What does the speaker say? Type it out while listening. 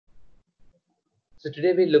So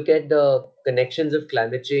today we look at the connections of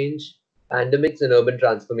climate change, pandemics, and urban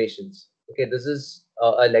transformations. Okay, this is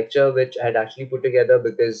a lecture which I had actually put together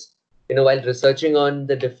because while researching on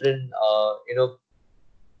the different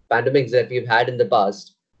pandemics that we've had in the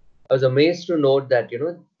past, I was amazed to note that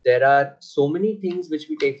there are so many things which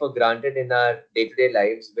we take for granted in our day-to-day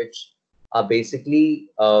lives, which are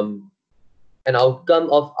basically an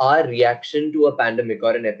outcome of our reaction to a pandemic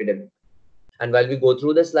or an epidemic. And while we go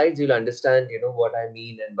through the slides, you'll understand, what I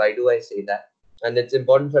mean and why do I say that. And it's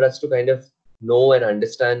important for us to kind of know and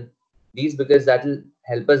understand these because that will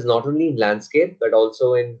help us not only in landscape, but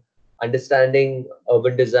also in understanding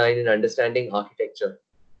urban design and understanding architecture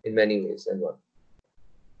in many ways and what.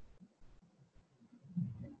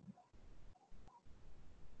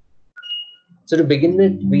 So to begin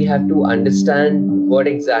with, we have to understand what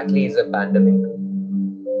exactly is a pandemic.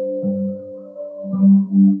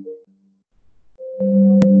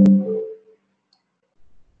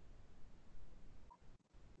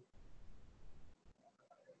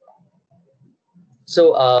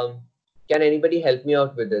 So, can anybody help me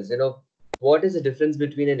out with this? What is the difference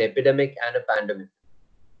between an epidemic and a pandemic?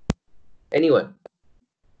 Anyone?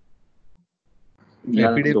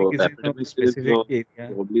 Yeah, Epidemic so is in a epidemics is specific area.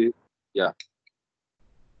 probably, yeah.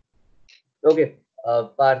 Okay,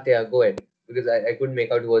 Parth, yeah, go ahead because I couldn't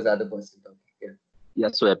make out who was the other person talking. Yeah. Yeah,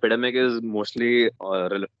 so epidemic is mostly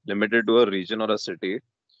limited to a region or a city,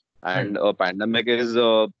 Hmm. and a pandemic is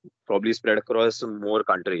probably spread across more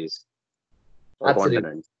countries or Absolutely,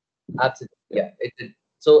 continents. absolutely. Yeah. Yeah.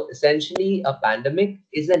 So essentially, a pandemic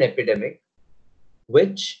is an epidemic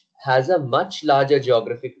which has a much larger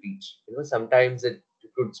geographic reach. Sometimes it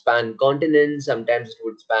could span continents, sometimes it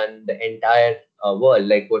would span the entire world,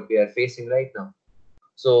 like what we are facing right now.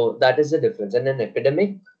 So that is the difference. And an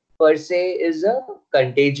epidemic per se is a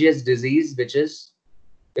contagious disease, which is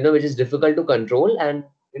difficult to control, and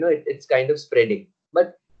it's kind of spreading,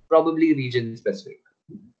 but probably region specific.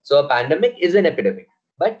 So a pandemic is an epidemic,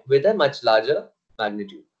 but with a much larger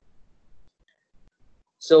magnitude.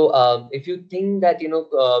 So if you think that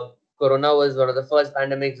Corona was one of the first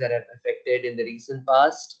pandemics that have affected in the recent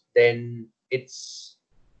past, then it's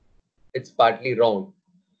partly wrong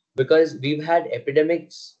because we've had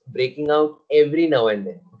epidemics breaking out every now and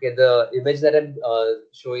then. Okay, the image that I'm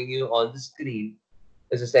showing you on the screen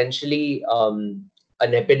is essentially an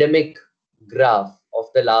epidemic graph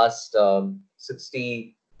of the last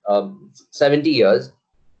 70 years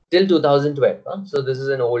till 2012. Huh? So this is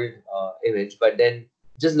an old image, but then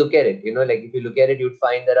just look at it. Like if you look at it, you'd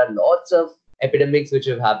find there are lots of epidemics which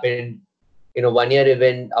have happened, 1 year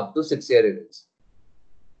event up to 6 year events.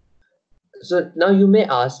 So now you may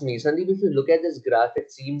ask me, Sandeep, if you look at this graph,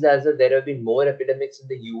 it seems as if there have been more epidemics in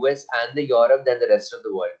the US and the Europe than the rest of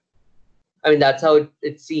the world. I mean, that's how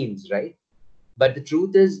it seems, right? But the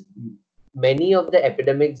truth is, many of the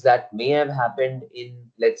epidemics that may have happened in,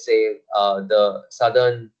 let's say, the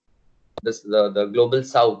the global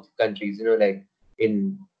South countries, like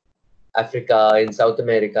in Africa, in South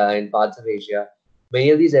America, in parts of Asia, many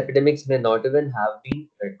of these epidemics may not even have been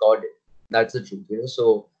recorded. That's the truth.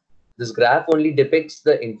 So this graph only depicts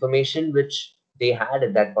the information which they had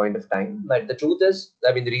at that point of time. But the truth is,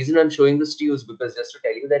 I mean, the reason I'm showing this to you is because just to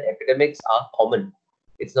tell you that epidemics are common.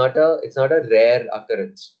 It's not a rare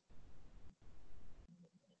occurrence.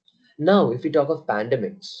 Now, if we talk of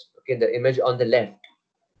pandemics, okay, the image on the left,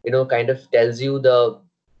 kind of tells you the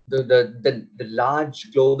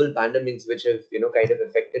large global pandemics which have, kind of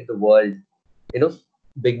affected the world, you know,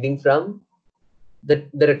 beginning from the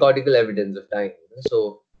recordical evidence of time.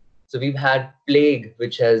 So we've had plague,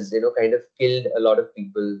 which has, kind of killed a lot of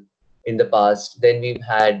people in the past. Then we've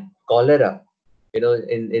had cholera,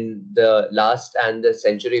 in the last and the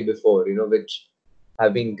century before, which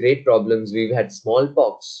have been great problems. We've had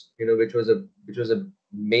smallpox, which was a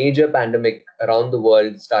major pandemic around the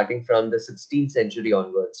world, starting from the 16th century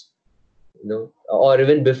onwards, or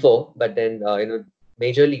even before, but then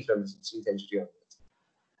majorly from the 16th century onwards.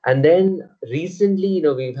 And then recently,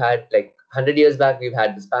 we've had like 100 years back, we've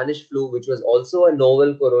had the Spanish flu, which was also a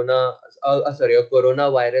novel a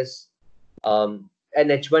coronavirus, an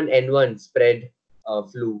H1N1 spread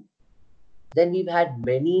flu. Then we've had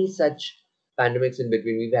many such pandemics in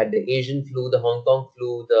between. We've had the Asian flu, the Hong Kong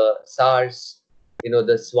flu, the SARS,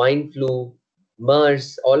 the swine flu,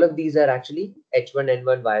 MERS. All of these are actually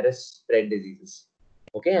H1N1 virus spread diseases.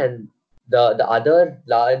 Okay, and the other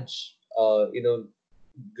large,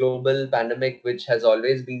 global pandemic which has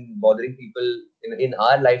always been bothering people in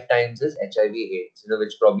our lifetimes is HIV/AIDS.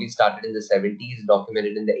 Which probably started in the 70s,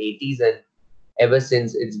 documented in the 80s, and ever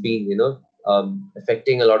since it's been,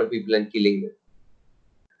 affecting a lot of people and killing them.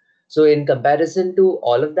 So in comparison to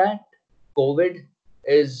all of that, COVID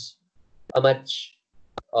is a much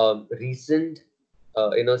recent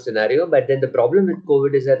scenario. But then the problem with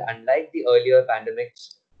COVID is that unlike the earlier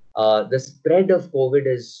pandemics, the spread of COVID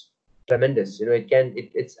is tremendous.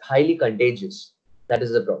 It's highly contagious. That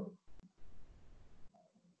is the problem.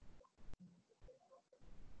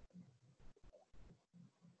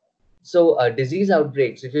 So disease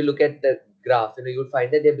outbreaks, if you look at the graph, you'll find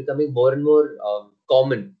that they're becoming more and more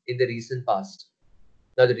common in the recent past.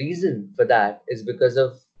 Now, the reason for that is because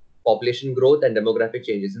of population growth and demographic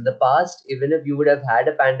changes. In the past, even if you would have had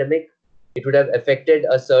a pandemic, it would have affected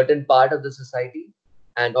a certain part of the society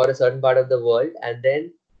and or a certain part of the world, and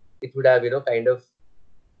then it would have, kind of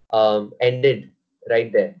ended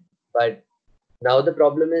right there. But now the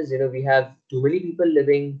problem is, we have too many people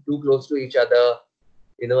living too close to each other,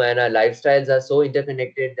 and our lifestyles are so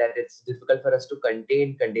interconnected that it's difficult for us to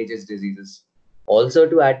contain contagious diseases. Also,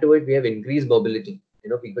 to add to it, we have increased mobility.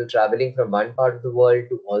 People traveling from one part of the world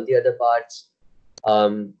to all the other parts.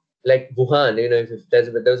 Like Wuhan, if there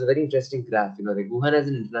was a very interesting graph. Like Wuhan has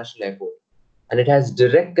an international airport, and it has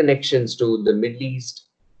direct connections to the Middle East,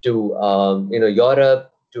 to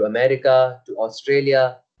Europe, to America, to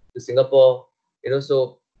Australia, to Singapore.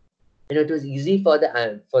 So it was easy for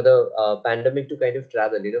the pandemic to kind of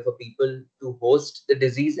travel, for people to host the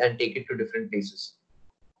disease and take it to different places.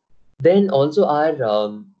 Then also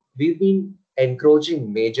we've been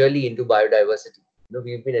encroaching majorly into biodiversity.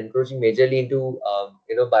 We've been encroaching majorly into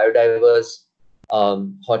biodiverse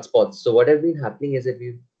hotspots. So what has been happening is that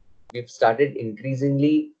we've started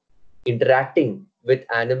increasingly interacting with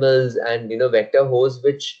animals and vector hosts,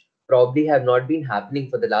 which probably have not been happening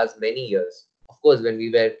for the last many years. Of course, when we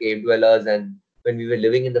were cave dwellers and when we were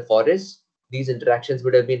living in the forest, these interactions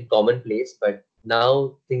would have been commonplace. But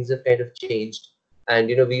now things have kind of changed, and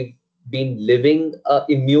we've been living a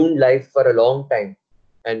immune life for a long time.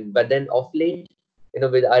 And but then of late,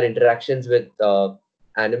 with our interactions with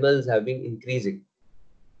animals have been increasing.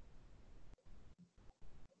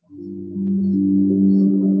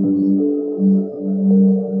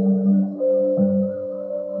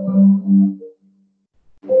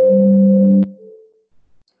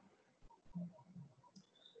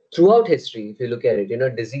 Throughout history, if you look at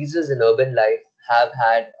it, diseases in urban life have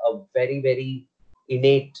had a very, very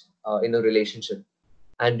innate, relationship.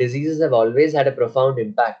 And diseases have always had a profound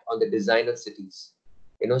impact on the design of cities.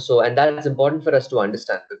 And that's important for us to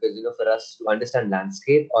understand, because, for us to understand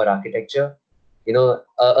landscape or architecture,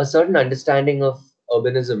 a certain understanding of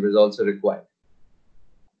urbanism is also required.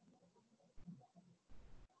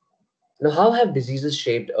 Now, how have diseases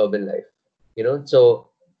shaped urban life? So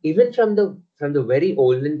even from the very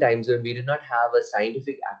olden times when we did not have a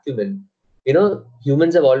scientific acumen,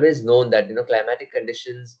 humans have always known that climatic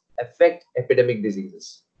conditions affect epidemic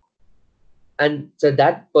diseases. And so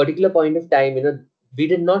that particular point of time, we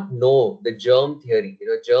did not know the germ theory.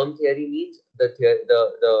 Germ theory means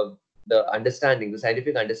the understanding, the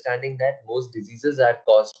scientific understanding that most diseases are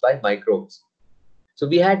caused by microbes. So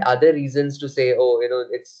we had other reasons to say, oh,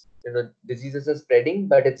 it's diseases are spreading,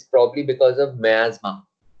 but it's probably because of miasma.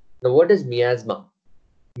 Now, what is miasma?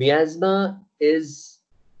 Miasma is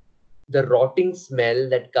the rotting smell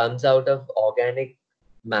that comes out of organic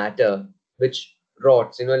matter which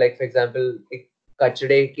rots. Like for example, एक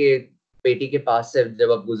कचड़े के पेटी के पास से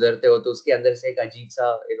जब आप गुजरते हो तो उसके अंदर से एक अजीब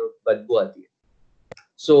सा बदबू आती है.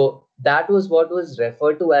 So that was what was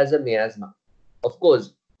referred to as a miasma. Of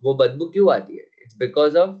course, वो बदबू क्यों आती है? It's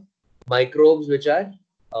because of microbes which are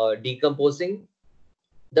decomposing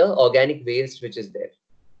the organic waste which is there.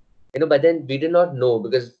 But then we did not know,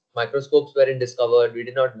 because microscopes weren't discovered. We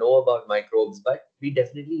did not know about microbes, but we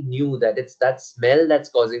definitely knew that it's that smell that's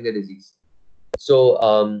causing the disease. So,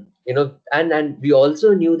 and we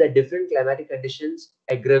also knew that different climatic conditions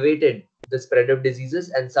aggravated the spread of diseases,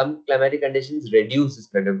 and some climatic conditions reduce the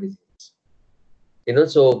spread of diseases.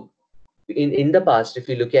 So in the past, if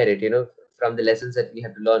you look at it, from the lessons that we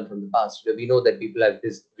have to learn from the past, we know that people have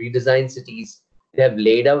redesigned cities, they have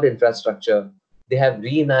laid out infrastructure, they have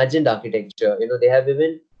reimagined architecture, they have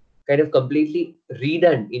even kind of completely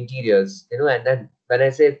redone interiors, and then when I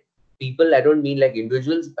say people, I don't mean like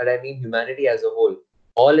individuals, but I mean humanity as a whole,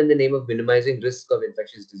 all in the name of minimizing risk of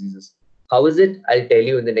infectious diseases. How is it? I'll tell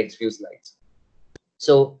you in the next few slides.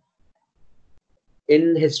 So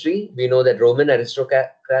in history, we know that Roman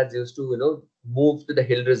aristocrats used to, move to the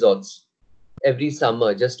hill resorts every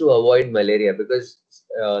summer just to avoid malaria, because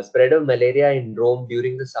spread of malaria in Rome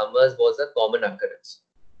during the summers was a common occurrence.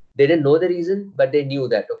 They didn't know the reason, but they knew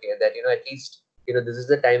that, okay, that, at least, this is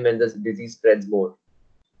the time when this disease spreads more.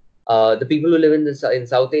 The people who live in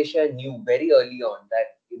South Asia knew very early on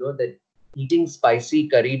that that eating spicy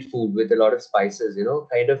curried food with a lot of spices,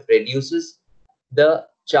 kind of reduces the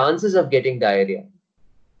chances of getting diarrhea.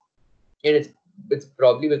 And it's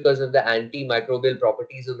probably because of the antimicrobial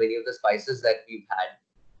properties of many of the spices that we've had.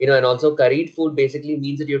 And also curried food basically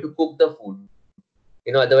means that you have to cook the food.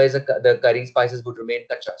 Otherwise the curry spices would remain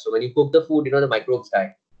kacha. So when you cook the food, the microbes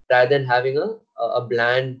die rather than having a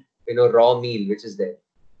bland, raw meal which is there.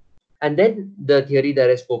 And then the theory that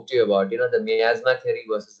I spoke to you about, the miasma theory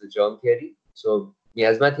versus the germ theory. So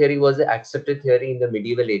miasma theory was the accepted theory in the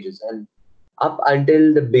medieval ages, and up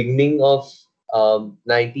until the beginning of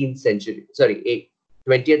 19th century, sorry,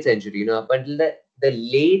 20th century, up until the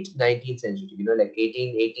late 19th century, like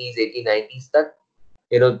 1880s, 1890s, that,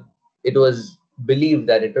 it was believed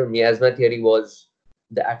that miasma theory was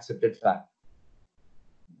the accepted fact.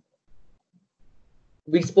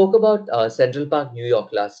 We spoke about Central Park, New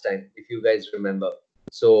York last time, if you guys remember.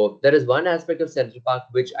 So there is one aspect of Central Park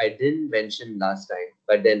which I didn't mention last time,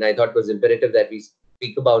 but then I thought it was imperative that we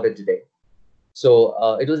speak about it today.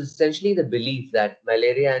 So it was essentially the belief that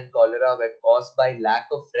malaria and cholera were caused by lack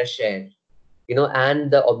of fresh air,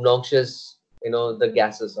 and the obnoxious, the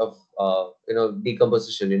gases of,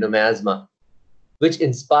 decomposition, miasma, which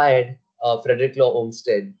inspired Frederick Law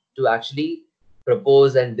Olmsted to actually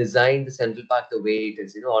propose and design the Central Park the way it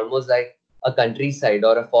is, almost like a countryside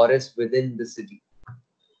or a forest within the city.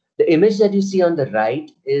 The image that you see on the right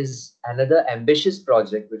is another ambitious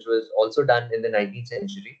project which was also done in the 19th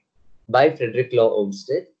century by Frederick Law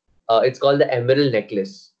Olmsted. It's called the Emerald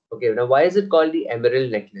Necklace. Okay, now why is it called the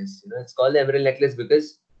Emerald Necklace? It's called the Emerald Necklace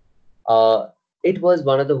because it was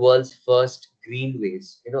one of the world's first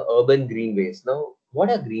greenways, urban greenways. Now, what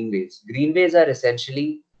are greenways? Greenways are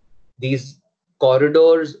essentially these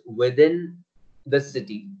corridors within the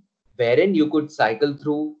city wherein you could cycle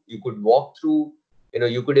through, you could walk through,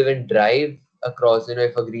 you could even drive across,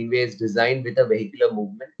 if a greenway is designed with a vehicular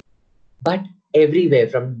movement. But everywhere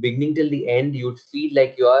from beginning till the end, you'd feel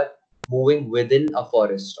like you are moving within a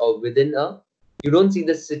forest or you don't see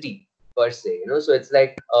the city per se, so it's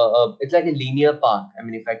like a linear park. I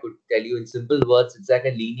mean, if I could tell you in simple words, it's like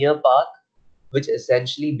a linear park which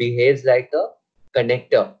essentially behaves like a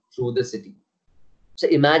connector through the city. So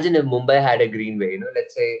imagine if Mumbai had a greenway,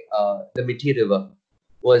 let's say the Mithi River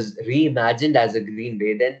was reimagined as a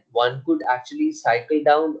greenway, then one could actually cycle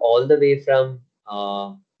down all the way from,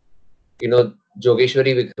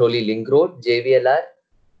 Jogeshwari Vikhroli Link Road, JVLR,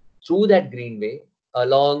 through that greenway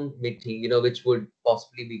along Mithi, which would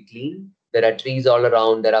possibly be clean. There are trees all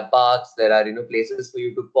around, there are parks, there are, places for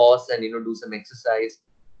you to pause and, do some exercise.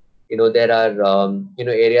 There are,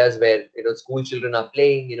 areas where, school children are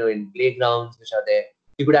playing, in playgrounds which are there.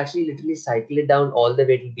 You could actually literally cycle it down all the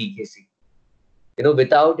way to BKC,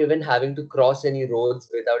 without even having to cross any roads,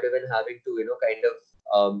 without even having to, kind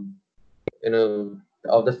of,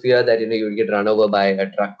 of the fear that, you would get run over by a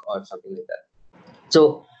truck or something like that.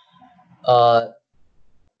 So,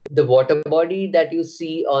 the water body that you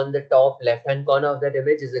see on the top left-hand corner of that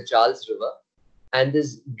image is the Charles River. And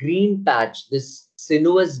this green patch, this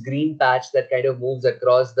sinuous green patch that kind of moves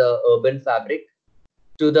across the urban fabric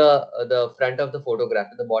to the front of the photograph,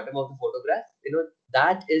 at the bottom of the photograph,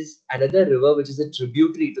 that is another river which is a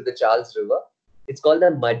tributary to the Charles River. It's called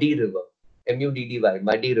the Muddy River, Muddy,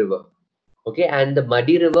 Muddy River. Okay, and the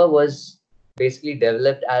Muddy River was basically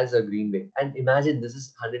developed as a greenway. And imagine this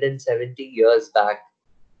is 170 years back,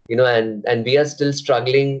 and we are still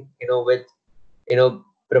struggling, with,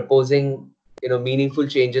 proposing, meaningful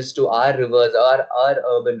changes to our rivers, our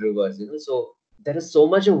urban rivers, So there is so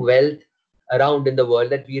much of wealth around in the world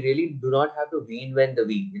that we really do not have to reinvent the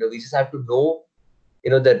wheel. We just have to know,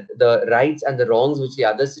 the rights and the wrongs which the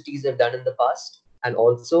other cities have done in the past. And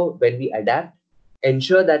also when we adapt,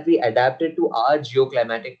 ensure that we adapt it to our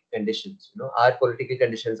geoclimatic conditions, our political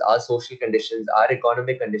conditions, our social conditions, our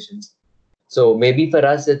economic conditions. So maybe for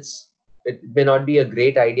us, it may not be a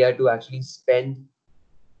great idea to actually spend,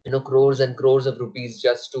 crores and crores of rupees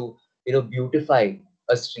just to, beautify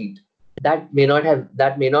a street. That may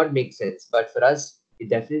not make sense. But for us, it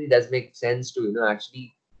definitely does make sense to,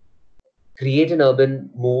 actually create an urban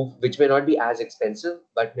move, which may not be as expensive,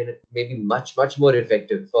 but may be much, much more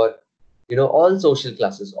effective for, all social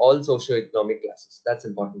classes, all socio-economic classes. That's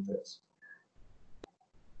important for us.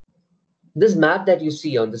 This map that you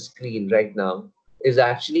see on the screen right now is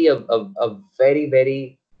actually a very,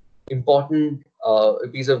 very important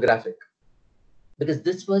piece of graphic, because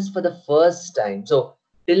this was for the first time. So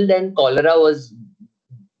till then, cholera was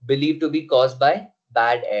believed to be caused by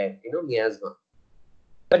bad air, miasma.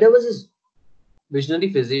 But there was this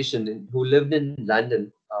visionary physician who lived in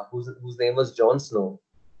London, whose name was John Snow.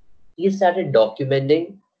 He started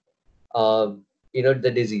documenting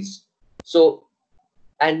the disease. So,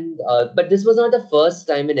 but this was not the first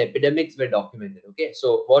time when epidemics were documented. Okay,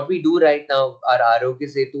 so what we do right now, our Arogya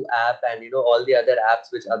Setu app and all the other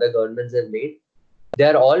apps which other governments have made, they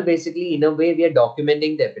are all basically, in a way, we are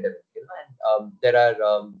documenting the epidemic. And there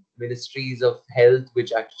are ministries of health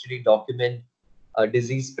which actually document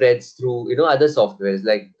disease spreads through other softwares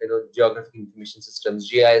like geographic information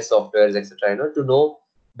systems, GIS softwares, etc. To know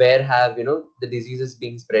where have the diseases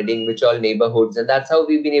being spreading, which all neighborhoods, and that's how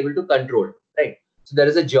we've been able to control, right? So there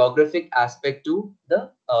is a geographic aspect to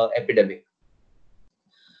the epidemic.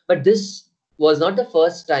 But this was not the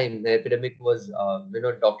first time the epidemic was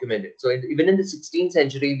documented. So even in the 16th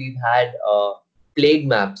century, we've had plague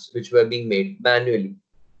maps which were being made manually.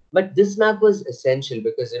 But this map was essential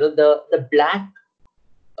because the black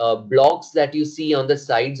blocks that you see on the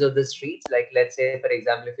sides of the streets, like let's say for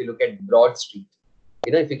example, if you look at Broad Street,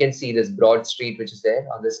 if you can see this Broad Street which is there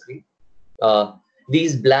on the screen,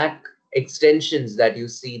 these black extensions that you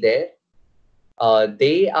see there,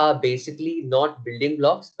 they are basically not building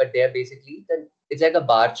blocks, but they are basically it's like a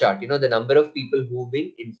bar chart, the number of people who've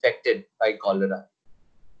been infected by cholera.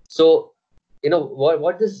 So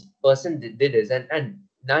what this person did is, and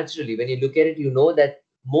naturally when you look at it, that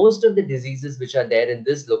most of the diseases which are there in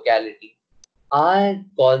this locality are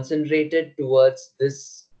concentrated towards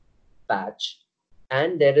this patch,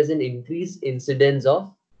 and there is an increased incidence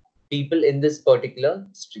of people in this particular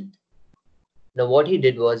street. Now, what he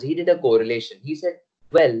did was he did a correlation. He said,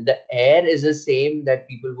 well, the air is the same that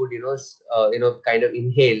people would, kind of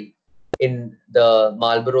inhale in the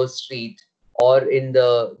Marlborough Street or in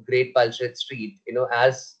the Great Palshet Street,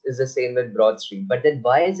 as is the same with Broad Street. But then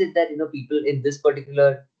why is it that, people in this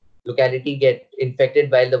particular locality get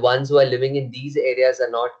infected while the ones who are living in these areas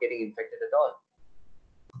are not getting infected at all?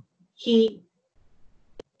 He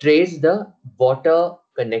traced the water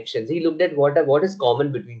connections. He looked at what is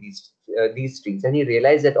common between these streets, and he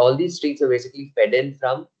realized that all these streets are basically fed in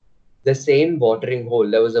from the same watering hole.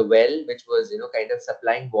 There was a well which was kind of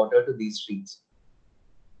supplying water to these streets,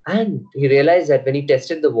 and he realized that when he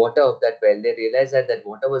tested the water of that well, they realized that that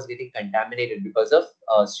water was getting contaminated because of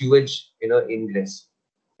sewage ingress,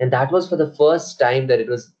 and that was for the first time that it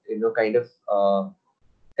was kind of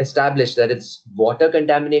established that it's water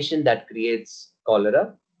contamination that creates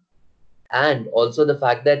cholera. And also the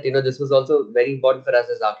fact that this was also very important for us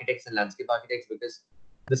as architects and landscape architects, because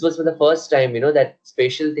this was for the first time that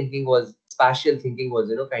spatial thinking was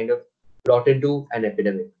kind of brought into an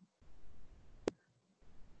epidemic.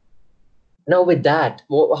 Now with that,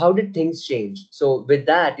 how did things change? So with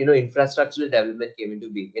that, infrastructural development came into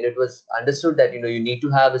being, and it was understood that you need to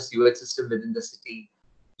have a sewage system within the city.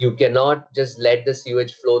 You cannot just let the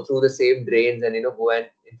sewage flow through the same drains and go and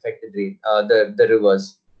infect the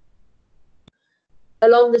rivers.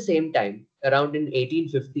 Along the same time, around in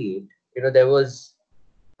 1858, there was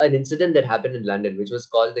an incident that happened in London, which was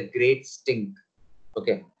called the Great Stink.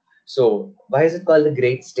 Okay, so why is it called the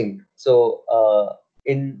Great Stink? So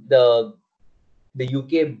in the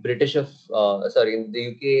UK in the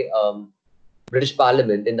UK British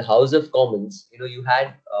Parliament, in the House of Commons, you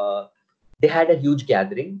had they had a huge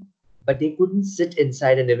gathering, but they couldn't sit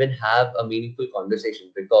inside and even have a meaningful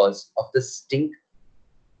conversation because of the stink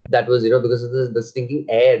that was because of the stinking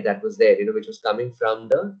air that was there, which was coming from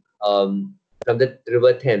the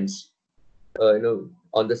River Thames,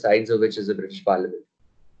 on the sides of which is the British Parliament.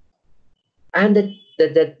 And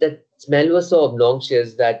that smell was so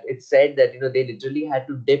obnoxious that it said that they literally had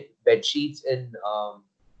to dip bed sheets in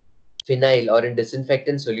phenyl or in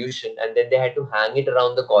disinfectant solution, and then they had to hang it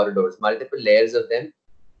around the corridors, multiple layers of them,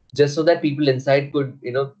 just so that people inside could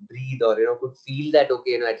breathe, or could feel that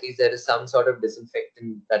okay, at least there is some sort of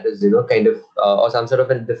disinfectant that is kind of or some sort of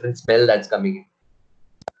a different smell that's coming in.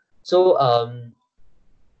 So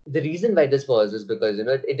the reason why this was is because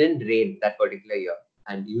it didn't rain that particular year,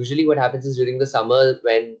 and usually what happens is during the summer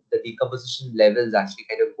when the decomposition levels actually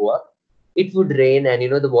kind of go up, it would rain and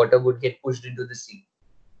the water would get pushed into the sea.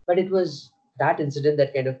 But it was that incident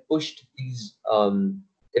that kind of pushed these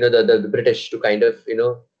the British to kind of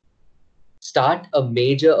start a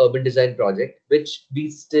major urban design project, which we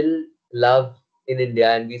still love in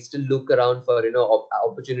India, and we still look around for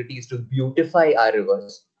opportunities to beautify our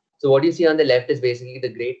rivers. So what you see on the left is basically the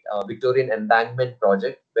Great Victorian Embankment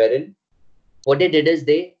project, wherein what they did is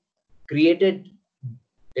they created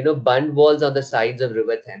bund walls on the sides of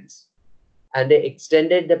River Thames, and they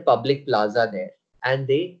extended the public plaza there, and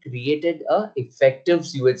they created a effective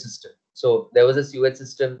sewage system. So there was a sewage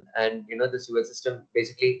system, and the sewage system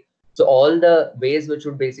basically, so all the waste which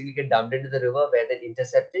would basically get dumped into the river were then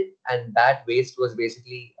intercepted, and that waste was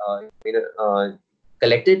basically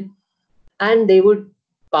collected, and they would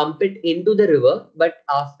pump it into the river, but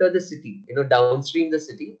after the city, downstream the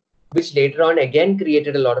city, which later on again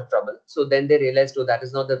created a lot of trouble. So then they realized, oh, that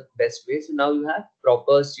is not the best way. So now you have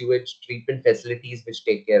proper sewage treatment facilities which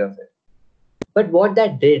take care of it. But what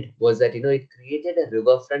that did was that, it created a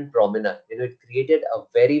riverfront promenade. It created a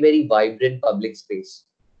very, very vibrant public space.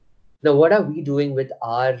 Now, what are we doing with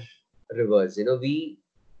our rivers? We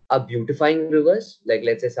are beautifying rivers, like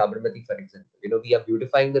let's say Sabarmati, for example. We are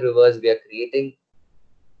beautifying the rivers. We are creating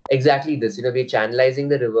exactly this. We're channelizing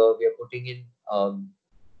the river. We are putting in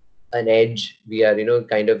an edge. We are,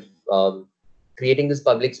 kind of creating this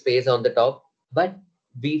public space on the top. But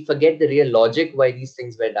we forget the real logic why these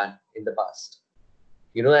things were done in the past.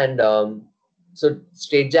 And so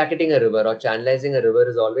straitjacketing a river or channelizing a river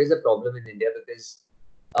is always a problem in India, because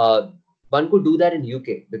one could do that in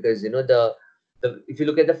UK, because if you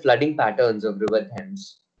look at the flooding patterns of River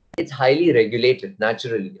Thames, it's highly regulated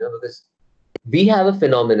naturally, because we have a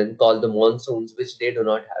phenomenon called the monsoons, which they do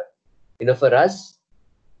not have. For us,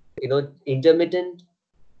 intermittent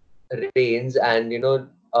rains and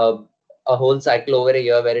a whole cycle over a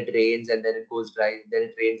year where it rains and then it goes dry, then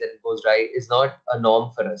it rains and it goes dry is not a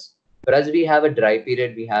norm for us. For us, we have a dry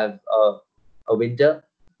period, we have a winter,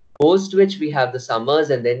 post which we have the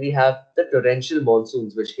summers, and then we have the torrential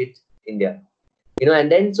monsoons which hit India.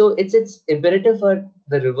 And then so it's imperative for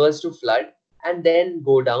the rivers to flood and then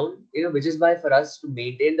go down, which is why for us to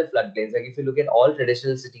maintain the floodplains, like if you look at all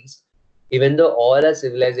traditional cities, even though all our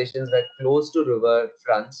civilizations were close to river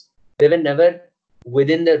fronts, they were never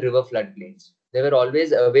within the river floodplains. They were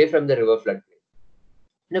always away from the river floodplain.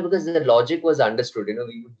 Because the logic was understood. We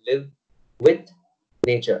would live with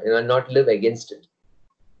nature, and not live against it.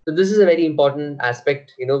 So this is a very important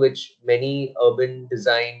aspect, which many urban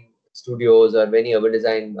design studios or many urban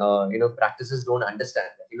design, practices don't understand.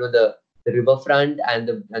 The riverfront and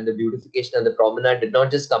the beautification and the promenade did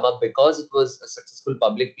not just come up because it was a successful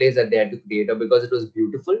public place that they had to create, or because it was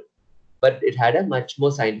beautiful, but it had a much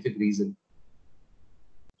more scientific reason.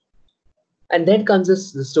 And then comes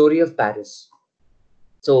the story of Paris.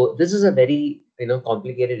 So this is a very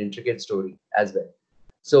complicated, intricate story as well.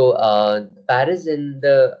 So Paris in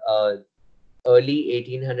the early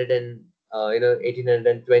 1800 and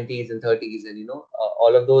 1820s and 30s, and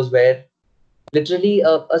all of those were literally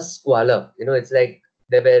a squalor. It's like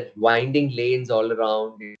there were winding lanes all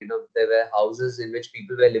around. There were houses in which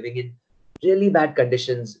people were living in really bad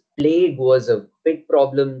conditions. Plague was a big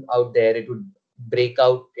problem out there. It would break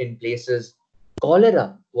out in places.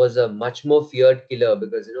 Cholera was a much more feared killer,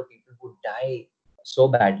 because people would die so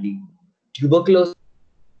badly. Tuberculosis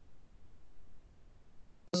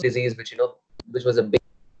disease, which was a big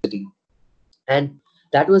city. And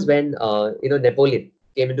that was when Napoleon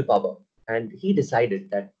came into power, and he decided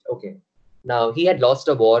that, okay, now he had lost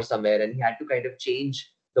a war somewhere, and he had to kind of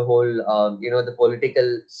change the whole the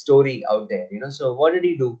political story out there. So what did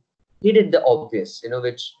he do? He did the obvious,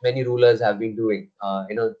 which many rulers have been doing,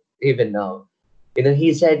 even now.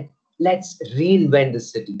 He said, let's reinvent the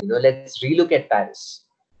city. Let's relook at Paris.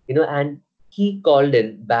 And he called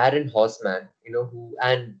in Baron Haussmann, who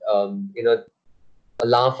and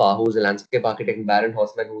Lafa, who's a landscape architect, and Baron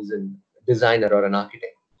Haussmann, who's a designer or an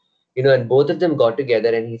architect. And both of them got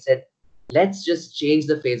together, and he said, let's just change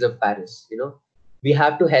the face of Paris. We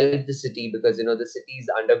have to help the city, because the city is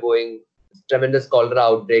undergoing tremendous cholera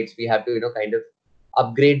outbreaks. We have to kind of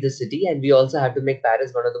upgrade the city, and we also have to make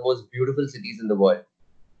Paris one of the most beautiful cities in the world.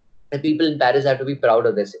 And people in Paris have to be proud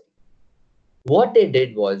of their city. What they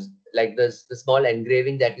did was, like the small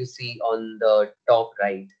engraving that you see on the top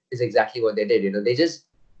right is exactly what they did. They just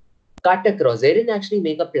cut across. They didn't actually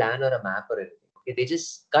make a plan or a map or anything. Okay? They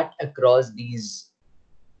just cut across these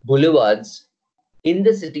boulevards in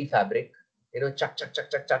the city fabric. Chuck, chuck, chuck,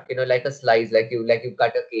 chuck, chuck. Like a slice, like you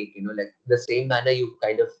cut a cake. Like the same manner you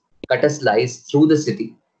kind of cut a slice through the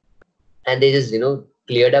city, and they just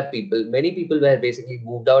cleared up people. Many people were basically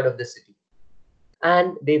moved out of the city,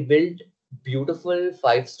 and they built beautiful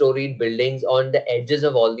 5-storied buildings on the edges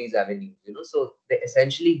of all these avenues. So they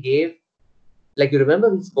essentially gave, like, you remember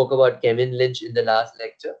we spoke about Kevin Lynch in the last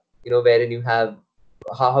lecture, wherein you have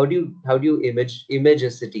how do you image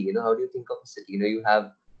a city, how do you think of a city? You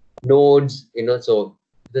have nodes, so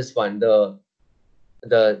this one, the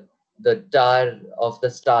tower of the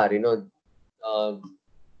star, uh,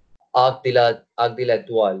 Arc de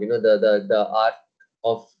l'Étoile, the arc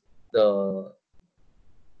of the,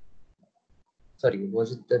 sorry,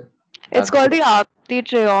 was it the It's Arc de called the Arc de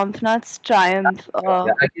Triomphe, not Triumph. Yeah,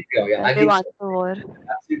 Arc de Triomphe, yeah, When Arc they de won Triomphe. the war.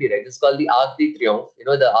 Absolutely right. It's called the Arc de Triomphe,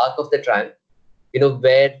 the Arc of the Triumph,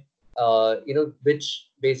 where, which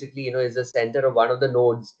basically, is the center of one of the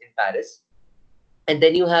nodes in Paris. And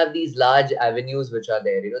then you have these large avenues which are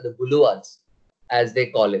there, the boulevards, as they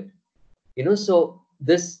call it. So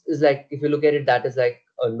this is like, if you look at it, that is like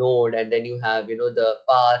a node, and then you have, the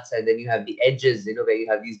paths, and then you have the edges, where you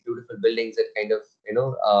have these beautiful buildings that kind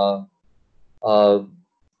of, uh,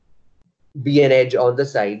 be an edge on the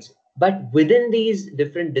sides. But within these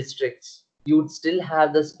different districts, you'd still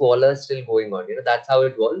have the squalor still going on. That's how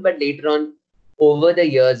it was. But later on, over the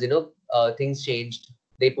years, things changed.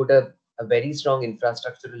 They put a very strong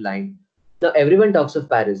infrastructural line. Now everyone talks of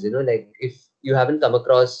Paris. Like, if you haven't come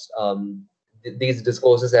across these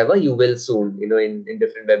discourses ever, you will soon. In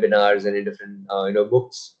different webinars and in different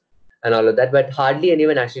books and all of that. But hardly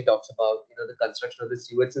anyone actually talks about the construction of the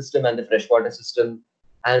sewage system and the freshwater system,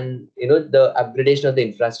 and the upgradation of the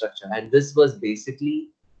infrastructure. And this was basically,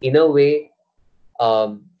 in a way,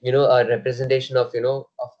 a representation of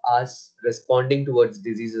of us responding towards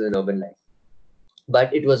diseases in urban life.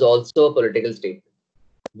 But it was also a political statement.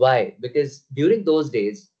 Why? Because during those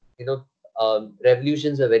days,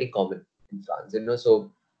 revolutions were very common in France.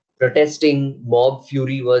 So protesting, mob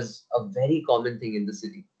fury was a very common thing in the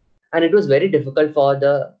city, and it was very difficult for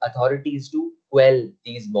the authorities to quell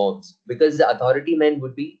these mobs, because the authority men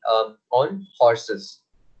would be on horses.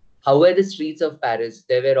 However, the streets of Paris,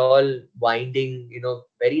 they were all winding,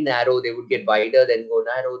 very narrow. They would get wider, then go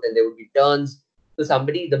narrow, then there would be turns. So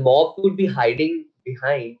the mob would be hiding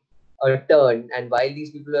behind a turn, and while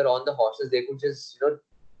these people are on the horses, they could just,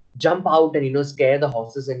 jump out and, scare the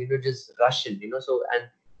horses and, just rush in, so,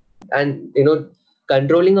 and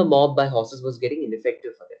controlling a mob by horses was getting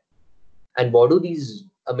ineffective for them. And what do these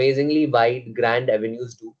amazingly wide, grand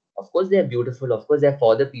avenues do? Of course, they're beautiful. Of course, they're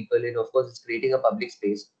for the people. And of course, it's creating a public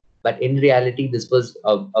space. But in reality, this was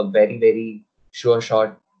a very, very sure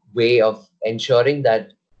shot way of ensuring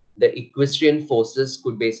that the equestrian forces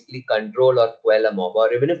could basically control or quell a mob.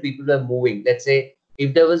 Or even if people were moving, let's say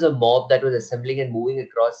if there was a mob that was assembling and moving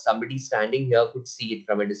across, somebody standing here could see it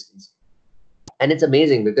from a distance. And it's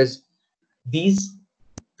amazing because these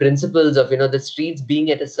principles of the streets being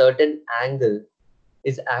at a certain angle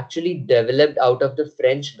is actually developed out of the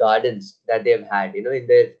French gardens that they've had, in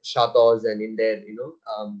their chateaus and in their,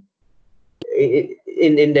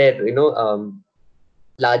 in their,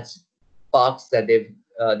 large parks that they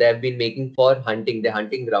have been making for hunting, their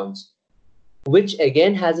hunting grounds, which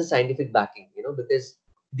again has a scientific backing, because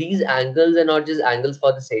these angles are not just angles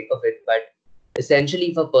for the sake of it, but essentially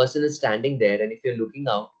if a person is standing there and if you're looking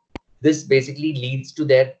out, this basically leads to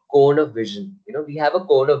their cone of vision. We have a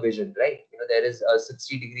cone of vision, right? There is a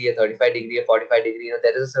 60-degree, a 35-degree, a 45-degree.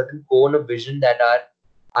 There is a certain cone of vision that our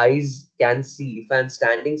eyes can see. If I'm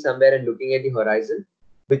standing somewhere and looking at the horizon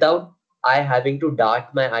without I having to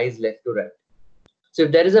dart my eyes left to right. So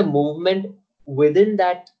if there is a movement within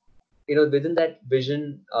that, within that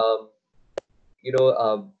vision,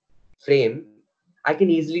 frame, I can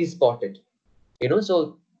easily spot it.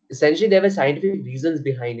 So essentially there were scientific reasons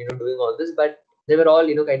behind doing all this, but they were all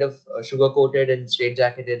kind of sugar coated and straight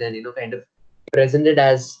jacketed and kind of presented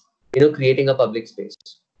as creating a public space.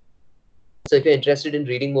 So if you're interested in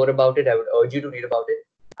reading more about it, I would urge you to read about it.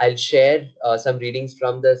 I'll share some readings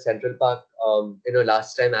from the Central Park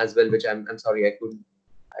last time as well, which I'm sorry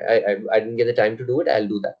I didn't get the time to do it. I'll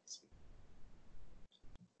do that.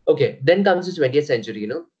 Okay, then comes the 20th century.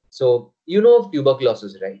 So, of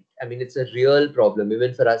tuberculosis, right? I mean, it's a real problem,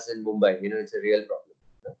 even for us in Mumbai, it's a real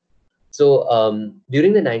problem. So,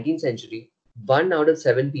 during the 19th century, 1 out of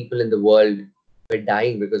 7 people in the world were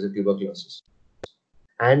dying because of tuberculosis.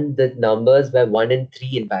 And the numbers were 1 in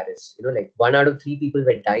 3 in Paris. Like 1 out of 3 people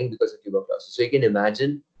were dying because of tuberculosis. So you can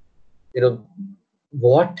imagine,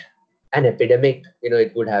 what an epidemic,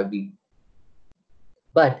 it would have been.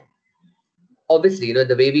 But obviously,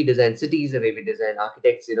 the way we design cities, the way we design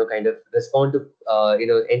architects, kind of respond to,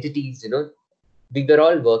 entities, we were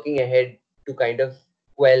all working ahead to kind of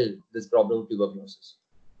quell this problem of tuberculosis.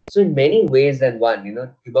 So in many ways than one,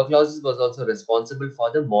 tuberculosis was also responsible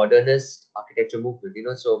for the modernist architecture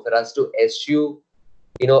movement, so for us to eschew,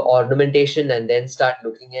 ornamentation and then start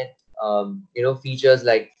looking at, features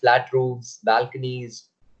like flat roofs, balconies,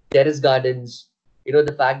 terrace gardens,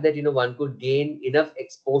 the fact that, one could gain enough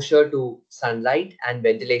exposure to sunlight and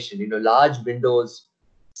ventilation, large windows,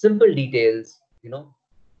 simple details,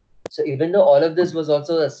 So even though all of this was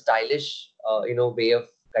also a stylish, way of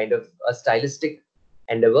kind of a stylistic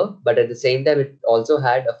endeavor, but at the same time, it also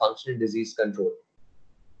had a functional disease control.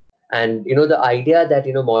 And, the idea that,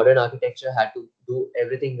 modern architecture had to do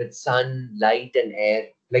everything with sun, light, and air.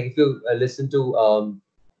 Like if you listen to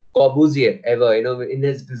Corbusier ever, in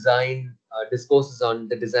his design discourses on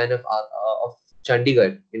the design of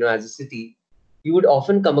Chandigarh, as a city, you would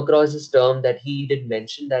often come across this term that he did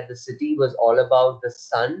mention that the city was all about the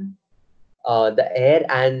sun, the air,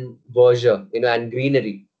 and verdure, and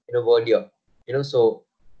greenery, verdure, so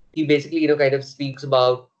he basically, kind of speaks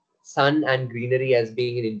about sun and greenery as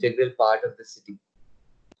being an integral part of the city.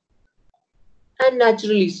 And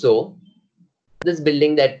naturally so, this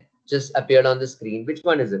building that just appeared on the screen, which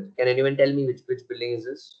one is it? Can anyone tell me which building is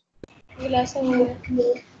this? Villa Savoy.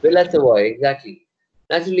 Villa Savoy, exactly.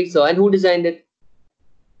 Naturally so. And who designed it?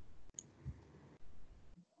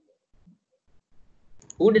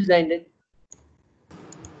 Who designed it?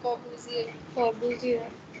 Corbusier. Corbusier.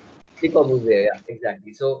 Le Corbusier, yeah,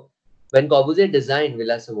 exactly. So when Corbusier designed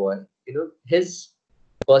Villa Savoy, his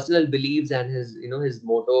personal beliefs and his, his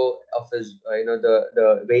motto of his,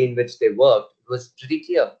 the way in which they worked was pretty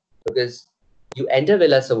clear, because you enter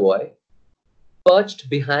Villa Savoy, perched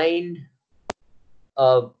behind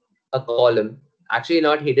a, a column, actually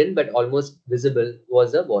not hidden but almost visible,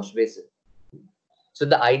 was a wash basin. So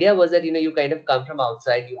the idea was that, you kind of come from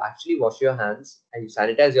outside, you actually wash your hands and you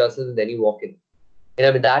sanitize yourself, and then you walk in. And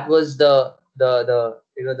I mean, that was the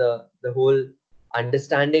whole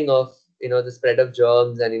understanding of, the spread of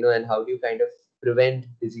germs, and, and how do you kind of prevent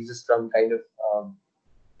diseases from kind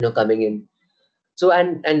of, coming in. So,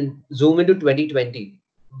 and zoom into 2020.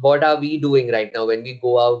 What are we doing right now when we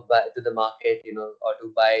go out to the market, or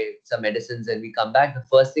to buy some medicines, and we come back? The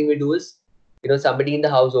first thing we do is, somebody in the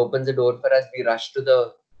house opens the door for us, we rush to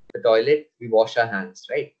the toilet, we wash our hands,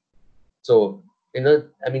 right? So,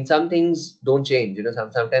 I mean, some things don't change.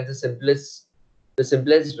 Sometimes the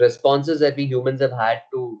simplest responses that we humans have had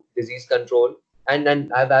to disease control, and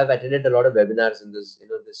I've attended a lot of webinars in this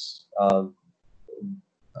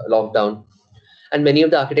lockdown, and many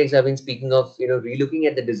of the architects have been speaking of, relooking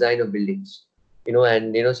at the design of buildings,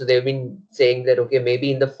 and so they've been saying that, okay,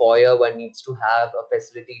 maybe in the foyer one needs to have a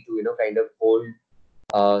facility to, kind of hold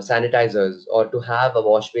sanitizers, or to have a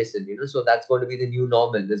wash basin, so that's going to be the new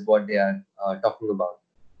normal, is what they are talking about.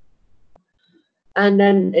 And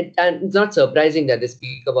it's not surprising that they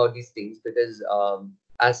speak about these things, because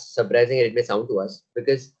as surprising as it may sound to us,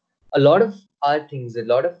 because a lot of our things, a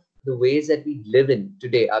lot of the ways that we live in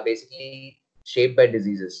today are basically shaped by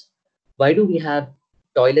diseases. Why do we have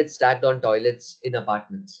toilets stacked on toilets in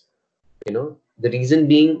apartments? The reason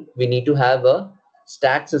being, we need to have a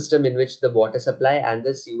stack system in which the water supply and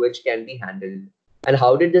the sewage can be handled. And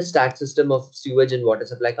how did the stack system of sewage and water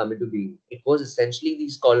supply come into being? It was essentially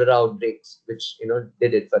these cholera outbreaks which,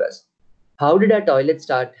 did it for us. How did our toilets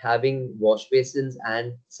start having wash basins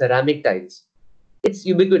and ceramic tiles? It's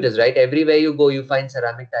ubiquitous, right? Everywhere you go, you find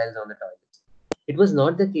ceramic tiles on the toilets. It was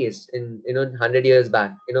not the case in, 100 years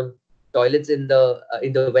back. Toilets in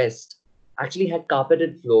the West actually had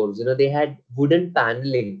carpeted floors. They had wooden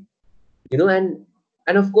paneling.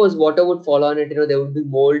 And of course, water would fall on it. There would be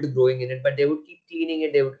mold growing in it, but they would keep cleaning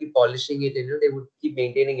it. They would keep polishing it. They would keep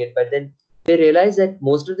maintaining it. But then they realized that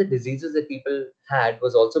most of the diseases that people had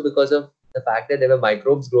was also because of the fact that there were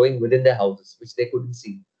microbes growing within their houses, which they couldn't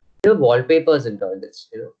see. There were wallpapers in toilets.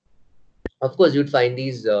 Of course, you'd find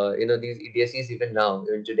these idiocies even now,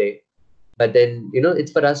 even today. But then,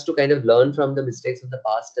 it's for us to kind of learn from the mistakes of the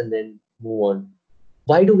past and then move on.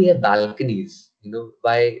 Why do we have balconies?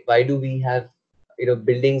 Why do we have,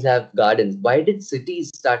 buildings have gardens? Why did cities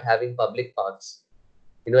start having public parks?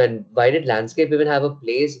 And why did landscape even have a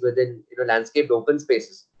place within, landscaped open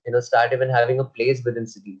spaces, start even having a place within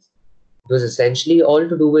cities? It was essentially all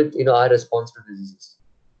to do with, our response to diseases.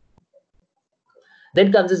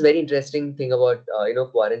 Then comes this very interesting thing about,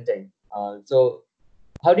 quarantine. So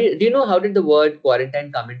do you know how did the word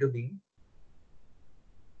quarantine come into being?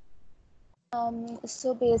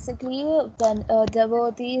 So basically, when there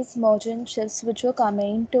were these merchant ships which were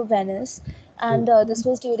coming to Venice, and this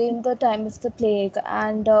was during the time of the plague.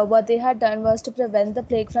 And what they had done was to prevent the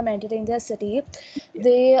plague from entering their city.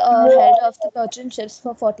 They held off the merchant ships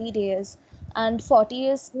for 40 days, and 40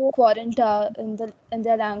 is quaranta in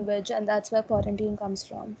their language, and that's where quarantine comes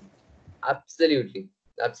from. Absolutely,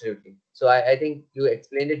 absolutely. So I think you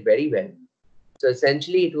explained it very well. So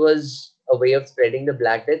essentially, it was a way of spreading the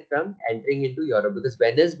Black Death from entering into Europe, because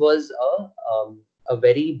Venice was a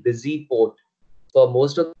very busy port for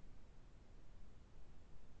most of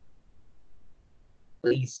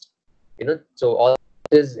the East. So all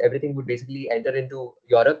this, everything would basically enter into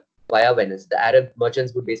Europe via Venice. The Arab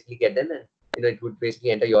merchants would basically get them, and it would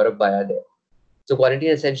basically enter Europe via there. So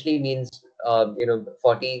quarantine essentially means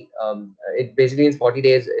 40. It basically means 40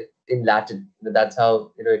 days in Latin. That's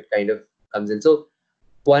how it kind of comes in. So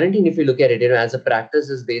quarantine, if you look at it, as a practice,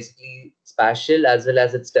 is basically spatial as well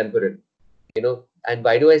as it's temporal. And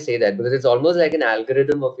why do I say that? Because it's almost like an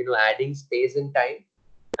algorithm of, adding space and time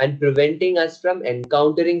and preventing us from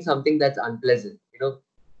encountering something that's unpleasant.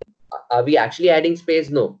 Are we actually adding space?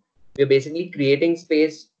 No. We're basically creating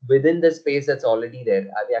space within the space that's already there.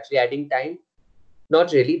 Are we actually adding time?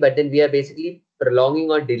 Not really, but then we are basically prolonging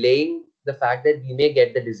or delaying the fact that we may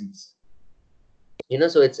get the disease.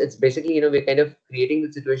 So it's basically, we're kind of creating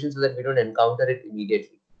the situation so that we don't encounter it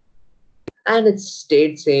immediately. And it's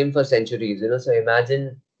stayed same for centuries. So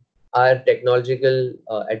imagine our technological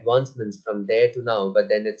advancements from there to now, but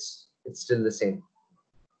then it's still the same.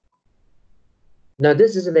 Now,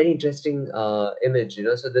 this is a very interesting image.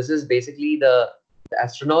 So this is basically the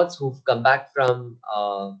astronauts who've come back from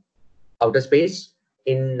outer space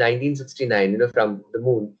in 1969, from the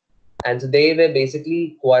moon. And so they were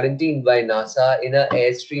basically quarantined by NASA in an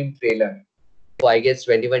Airstream trailer for, I guess,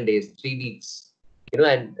 21 days, 3 weeks.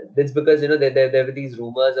 And it's because, there were these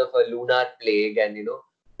rumors of a lunar plague and,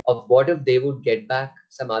 of what if they would get back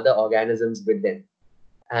some other organisms with them.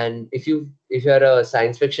 And if you're a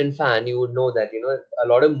science fiction fan, you would know that, a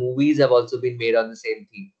lot of movies have also been made on the same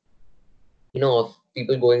theme, of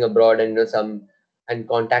people going abroad and, and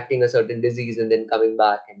contacting a certain disease and then coming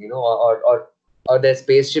back and, or their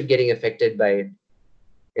spaceship getting affected by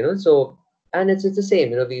it, so, and it's the same,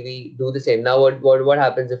 we do the same. Now, what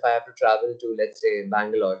happens if I have to travel to, let's say,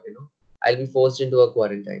 Bangalore, I'll be forced into a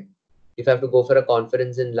quarantine. If I have to go for a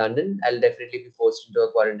conference in London, I'll definitely be forced into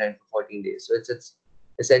a quarantine for 14 days. So it's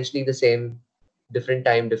essentially the same, different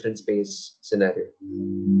time, different space scenario.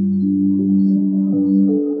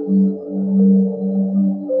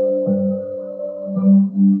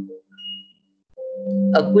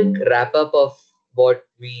 A quick wrap up of what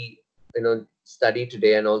we study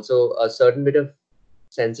today, and also a certain bit of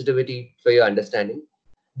sensitivity for your understanding.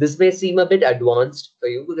 This may seem a bit advanced for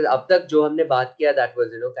you because ab tak jo humne baat kiya, that was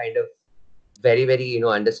kind of very, very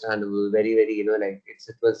understandable, very, very like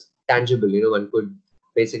it was tangible. One could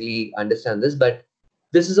basically understand this, but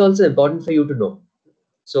this is also important for you to know.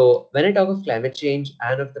 So when I talk of climate change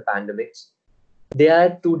and of the pandemics, they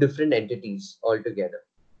are two different entities altogether.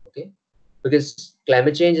 Okay, because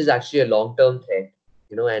climate change is actually a long-term threat,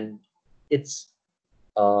 and its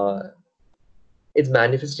its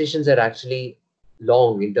manifestations are actually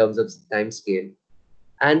long in terms of time scale,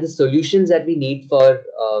 and the solutions that we need for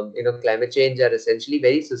climate change are essentially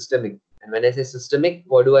very systemic. And when I say systemic,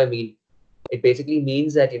 what do I mean? It basically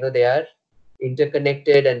means that they are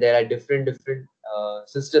interconnected, and there are different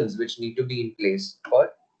systems which need to be in place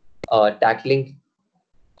for tackling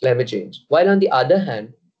climate change. While on the other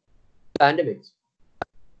hand, pandemics,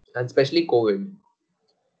 and especially COVID,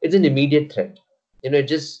 it's an immediate threat. It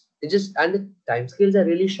just and the timescales are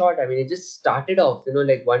really short. I mean, it just started off,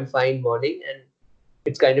 like one fine morning, and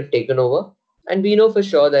it's kind of taken over. And we know for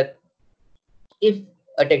sure that if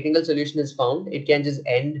a technical solution is found, it can just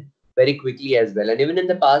end very quickly as well. And even in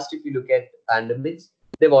the past, if you look at pandemics,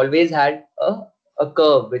 they've always had a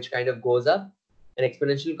curve which kind of goes up, an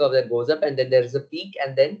exponential curve that goes up, and then there is a peak,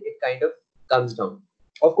 and then it kind of comes down.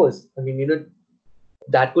 Of course, I mean,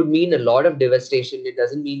 that could mean a lot of devastation. It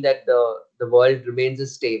doesn't mean that the world remains the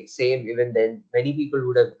same. Even then, many people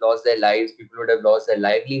would have lost their lives. People would have lost their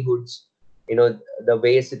livelihoods. The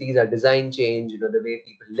way cities are designed change. The way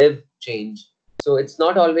people live change. So it's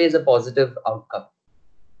not always a positive outcome.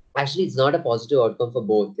 Actually, it's not a positive outcome for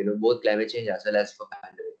both. Both climate change as well as for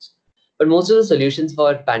pandemics. But most of the solutions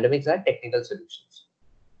for pandemics are technical solutions.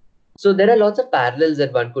 So there are lots of parallels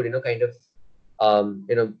that one could, kind of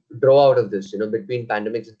draw out of this, between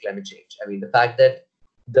pandemics and climate change. I mean, the fact that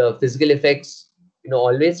the physical effects,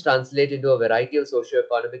 always translate into a variety of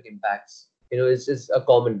socio-economic impacts, is a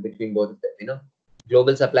common between both of them.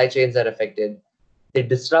 Global supply chains are affected. They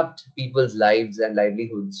disrupt people's lives and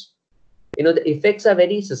livelihoods. The effects are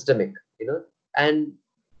very systemic, and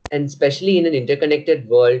especially in an interconnected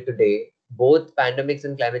world today, both pandemics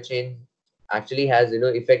and climate change actually has,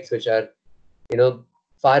 effects which are,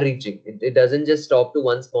 far reaching. It doesn't just stop to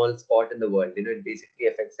one small spot in the world. It basically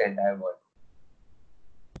affects the entire world.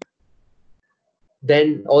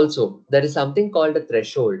 Then also there is something called a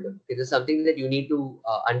threshold. It is something that you need to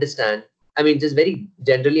understand. I mean, just very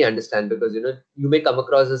generally understand, because you may come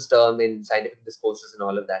across this term in scientific discourses and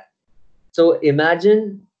all of that. So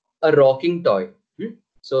imagine a rocking toy.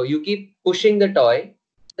 So you keep pushing the toy,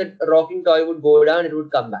 the rocking toy would go down, it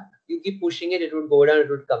would come back. You keep pushing it, it would go down, it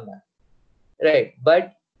would come back. Right.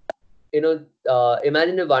 But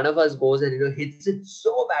imagine if one of us goes and hits it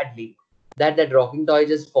so badly that that rocking toy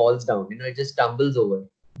just falls down. It just tumbles over.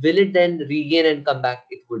 Will it then regain and come back?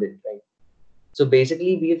 It wouldn't, right? So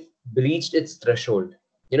basically, we've breached its threshold.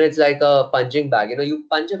 It's like a punching bag. You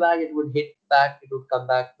punch a bag, it would hit back, it would come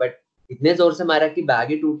back, but इतने जोर से मारा कि bag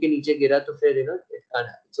ही टूट के नीचे गिरा तो फिर it can't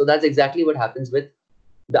happen. So that's exactly what happens with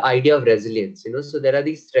the idea of resilience. So there are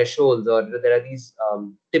these thresholds, or there are these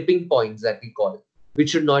tipping points that we call, which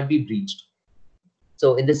should not be breached.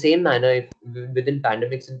 So in the same manner, if within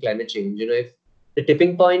pandemics and climate change, if the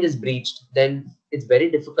tipping point is breached, then it's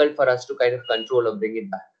very difficult for us to kind of control or bring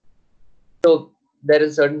it back. So there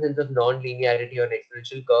is a certain sense of non-linearity or an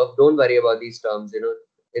exponential curve. Don't worry about these terms.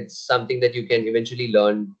 It's something that you can eventually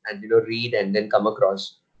learn and read and then come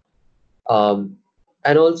across.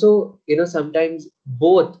 And also, sometimes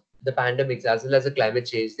both the pandemics as well as the climate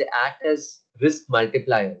change, they act as risk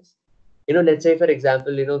multipliers. Let's say, for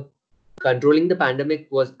example, controlling the pandemic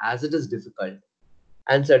was as it is difficult,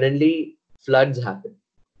 and suddenly floods happen.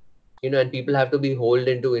 And people have to be hauled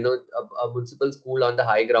into, a municipal school on the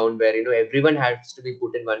high ground where, everyone has to be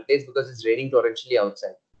put in one place because it's raining torrentially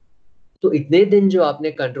outside. So इतने दिन जो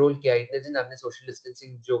आपने control किया, इतने दिन आपने social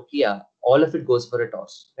distancing जो किया, all of it goes for a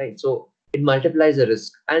toss, right? So it multiplies the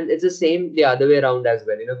risk, and it's the same the other way around as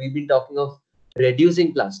well. We've been talking of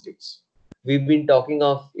reducing plastics, we've been talking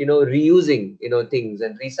of reusing things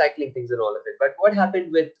and recycling things and all of it. But what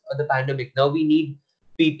happened with the pandemic? Now we need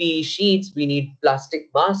PPE sheets, we need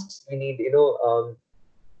plastic masks, we need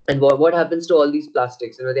and what happens to all these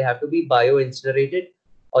plastics? They have to be bio incinerated,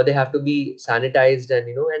 or they have to be sanitized,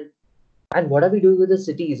 and what are we doing with the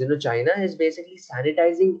cities? China is basically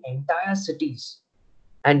sanitizing entire cities.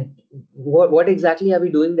 And what exactly are we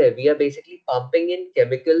doing there? We are basically pumping in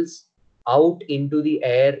chemicals out into the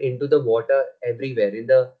air, into the water, everywhere. In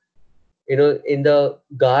the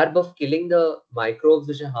garb of killing the microbes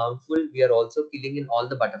which are harmful, we are also killing in all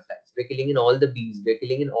the butterflies. We're killing in all the bees. We're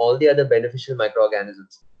killing in all the other beneficial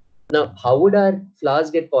microorganisms. Now, how would our flowers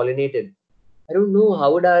get pollinated? I don't know.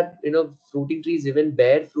 How would our fruiting trees even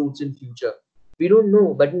bear fruits in future? We don't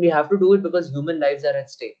know, but we have to do it because human lives are at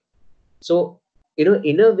stake. So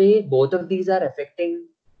in a way, both of these are affecting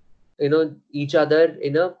each other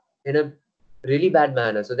in a really bad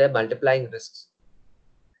manner. So they're multiplying risks.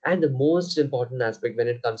 And the most important aspect when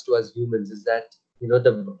it comes to us humans is that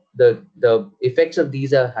the effects of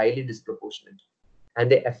these are highly disproportionate, and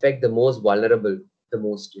they affect the most vulnerable the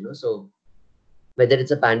most. So whether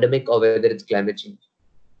it's a pandemic or whether it's climate change.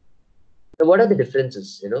 So what are the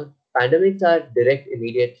differences? Pandemics are direct,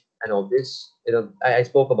 immediate, and obvious. I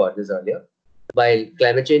spoke about this earlier. While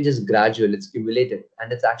climate change is gradual, it's cumulative,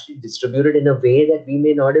 and it's actually distributed in a way that we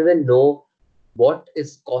may not even know what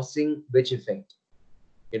is causing which effect.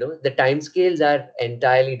 The timescales are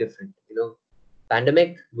entirely different.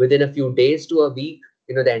 Pandemic, within a few days to a week,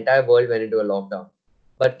 the entire world went into a lockdown.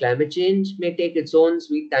 But climate change may take its own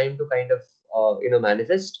sweet time to kind of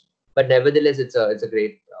manifest. But nevertheless, it's a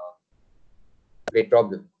great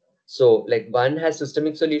problem. So like one has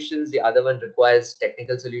systemic solutions, the other one requires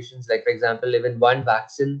technical solutions. Like for example, even one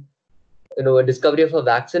vaccine, a discovery of a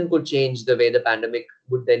vaccine could change the way the pandemic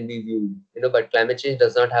would then be viewed. But climate change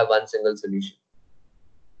does not have one single solution.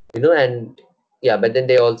 And yeah, but then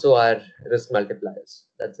they also are risk multipliers.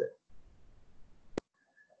 That's it.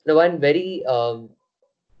 Now, one very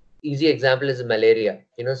easy example is malaria.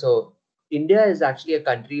 So India is actually a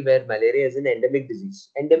country where malaria is an endemic disease.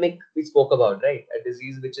 Endemic, we spoke about, right? A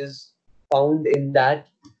disease which is found in that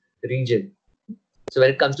region. So when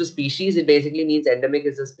it comes to species, it basically means endemic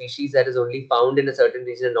is a species that is only found in a certain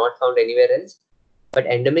region and not found anywhere else. But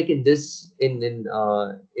endemic in this, in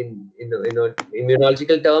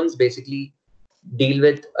immunological terms, basically deal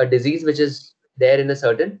with a disease which is there in a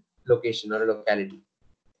certain location or a locality.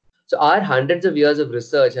 So our hundreds of years of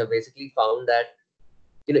research have basically found that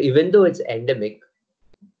even though it's endemic,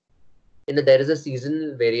 there is a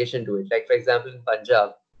seasonal variation to it. Like for example, in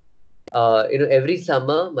Punjab, every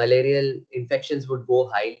summer malarial infections would go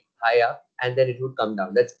high up, and then it would come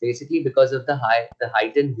down. That's basically because of the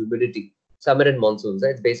heightened humidity. Summer and monsoons.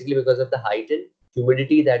 It's basically because of the heightened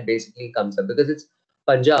humidity that basically comes up, because it's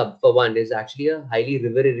Punjab, for one, is actually a highly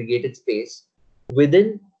river irrigated space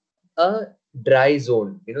within a dry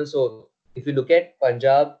zone. So if you look at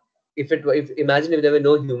Punjab, if imagine if there were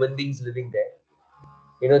no human beings living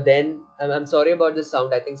there, then I'm sorry about this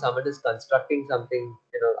sound. I think someone is constructing something,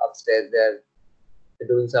 upstairs. They're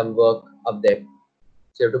doing some work up there.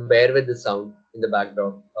 So you have to bear with the sound in the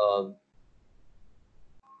background.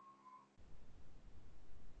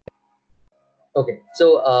 Okay.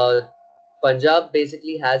 So Punjab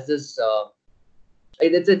basically has this,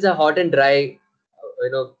 it's a hot and dry,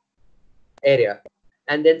 area.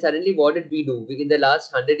 And then suddenly what did we do? In the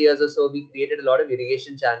last 100 years or so, we created a lot of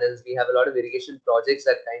irrigation channels. We have a lot of irrigation projects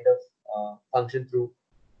that kind of function through.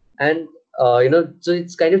 And so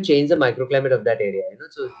it's kind of changed the microclimate of that area.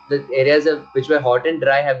 So the areas which were hot and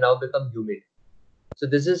dry have now become humid. So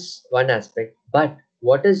this is one aspect. But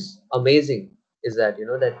what is amazing is that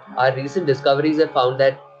that our recent discoveries have found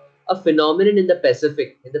that a phenomenon in the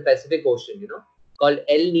Pacific Ocean, called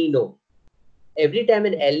El Nino. Every time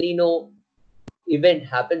an El Nino event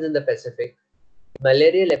happens in the Pacific,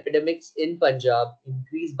 malarial epidemics in Punjab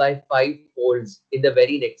increase by 5 folds in the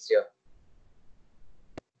very next year.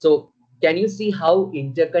 So can you see how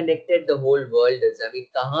interconnected the whole world is? I mean,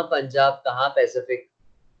 kahan Punjab, kahan Pacific,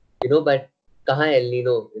 but kahan El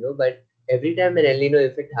Nino, but every time an El Nino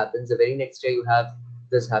effect happens, the very next year you have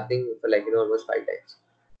this happening for like, almost 5 times.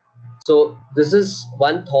 So this is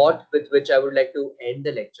one thought with which I would like to end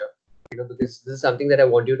the lecture, because this is something that I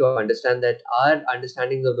want you to understand, that our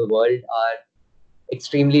understandings of the world are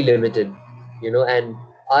extremely limited, and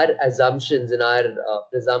our assumptions and our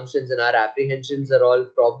presumptions and our apprehensions are all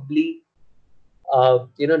probably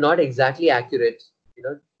not exactly accurate,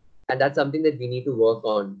 and that's something that we need to work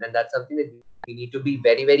on. And that's something that we need to be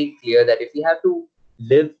very, very clear that if we have to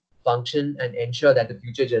live, function, and ensure that the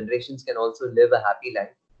future generations can also live a happy life,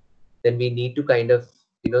 then we need to kind of,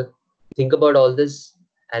 think about all this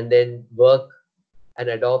and then work and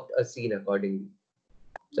adopt a scene accordingly.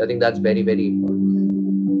 So I think that's very, very important.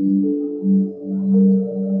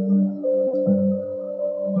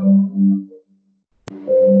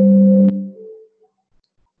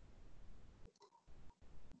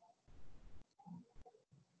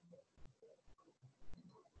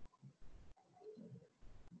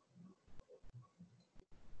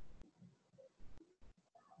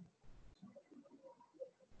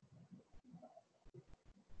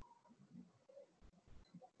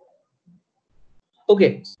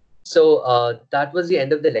 Okay, so that was the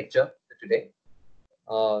end of the lecture for today.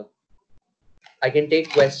 Uh, I can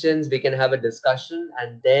take questions, we can have a discussion,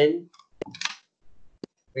 and then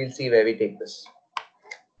we'll see where we take this.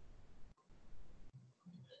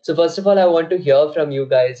 So first of all, I want to hear from you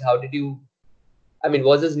guys. How did you, I mean,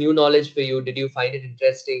 was this new knowledge for you? Did you find it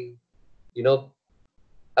interesting?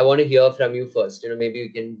 I want to hear from you first. Maybe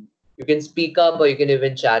you can speak up, or you can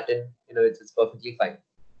even chat in. It's perfectly fine.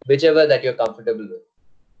 Whichever that you're comfortable with.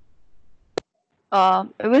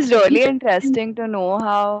 It was really interesting to know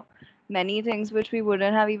how many things which we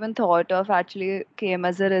wouldn't have even thought of actually came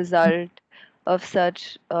as a result of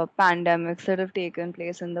such pandemics that have taken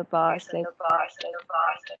place in the past. Like,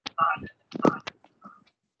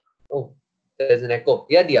 Oh, there's an echo.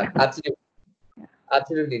 Yeah, Dia, absolutely.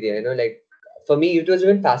 Absolutely, Dia. Like for me, it was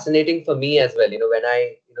even fascinating for me as well. When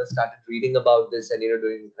I, started reading about this and,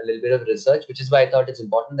 doing a little bit of research, which is why I thought it's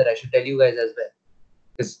important that I should tell you guys as well.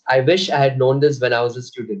 Because I wish I had known this when I was a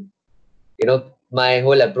student. My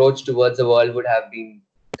whole approach towards the world would have been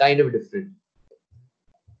kind of different.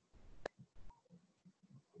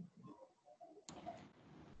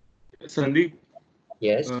 Sandeep,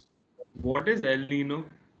 Yes. what is El Nino?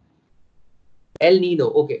 El Nino.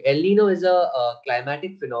 Okay. El Nino is a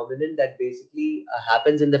climatic phenomenon that basically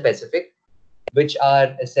happens in the Pacific, which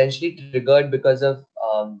are essentially triggered because of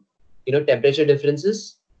temperature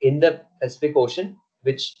differences in the Pacific Ocean,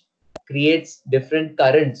 which creates different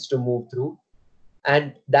currents to move through,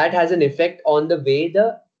 and that has an effect on the way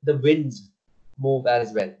the winds move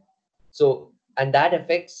as well. So, and that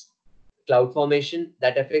affects cloud formation,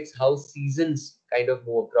 that affects how seasons kind of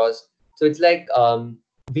move across. So it's like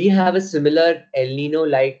we have a similar El Nino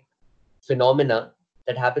like phenomena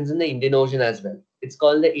that happens in the Indian Ocean as well. It's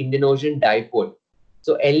called the Indian Ocean dipole.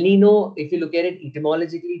 So El Nino, if you look at it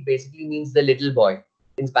etymologically, basically means the little boy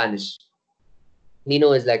in Spanish.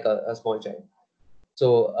 Nino is like a small child.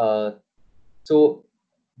 So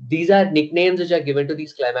these are nicknames which are given to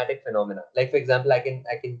these climatic phenomena. Like for example, I can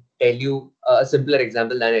tell you a simpler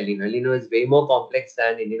example than El Nino. El Nino is way more complex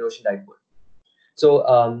than Indian Ocean dipole.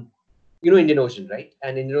 So Indian Ocean, right?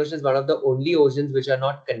 And Indian Ocean is one of the only oceans which are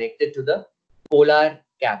not connected to the polar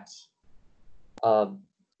caps.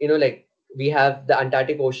 Like we have the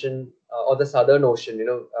Antarctic Ocean or the Southern Ocean,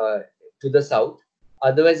 to the south.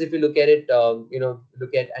 Otherwise, if you look at it,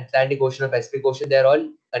 look at Atlantic Ocean or Pacific Ocean, they're all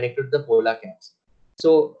connected to the polar caps.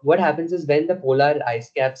 So what happens is when the polar ice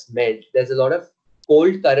caps melt, there's a lot of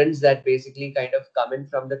cold currents that basically kind of come in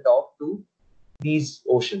from the top to these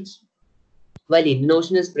oceans. While Indian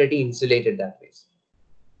Ocean is pretty insulated that way.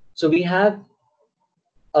 So we have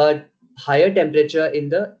a higher temperature in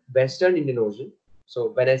the Western Indian Ocean. So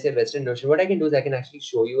when I say Western Ocean, what I can do is I can actually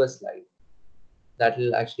show you a slide that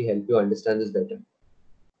will actually help you understand this better.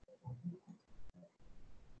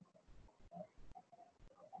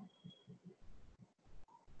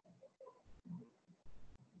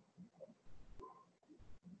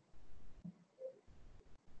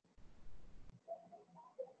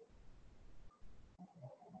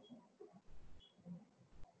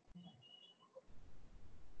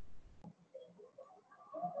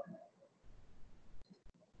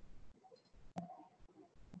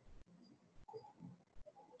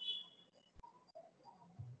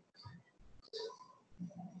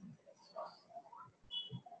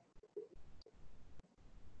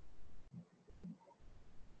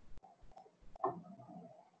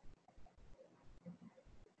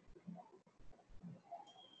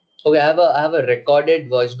 Okay, I have a recorded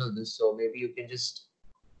version of this, so maybe you can just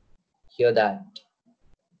hear that.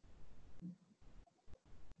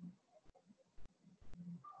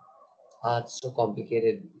 It's so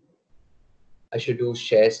complicated. I should do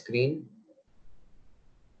share screen.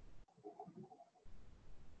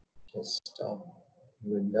 Just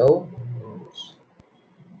window.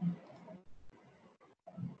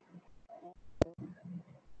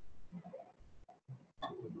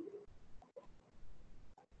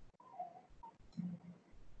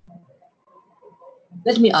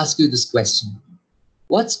 Let me ask you this question.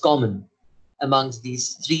 What's common amongst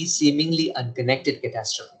these three seemingly unconnected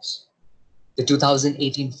catastrophes? The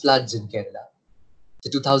 2018 floods in Kerala, the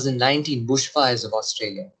 2019 bushfires of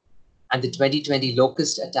Australia, and the 2020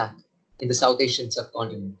 locust attack in the South Asian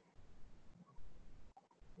subcontinent.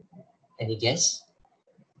 Any guess?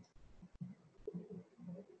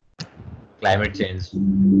 Climate change.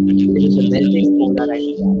 It is the melting polar ice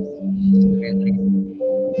caps, the real reason.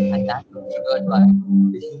 And that was triggered by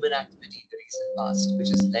the human activity in the recent past, which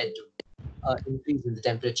has led to an increase in the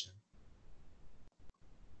temperature.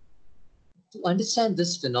 To understand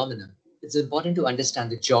this phenomenon, it's important to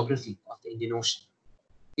understand the geography of the Indian Ocean.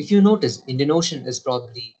 If you notice, Indian Ocean is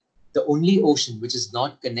probably the only ocean which is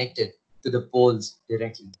not connected to the poles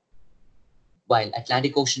directly, while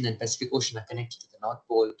Atlantic Ocean and Pacific Ocean are connected to the North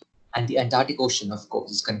Pole, and the Antarctic Ocean, of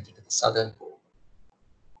course, is connected to the Southern Pole.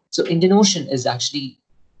 So Indian Ocean is actually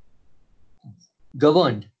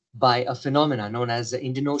governed by a phenomena known as the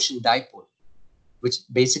Indian Ocean dipole, which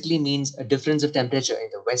basically means a difference of temperature in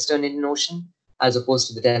the Western Indian Ocean as opposed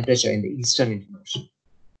to the temperature in the Eastern Indian Ocean.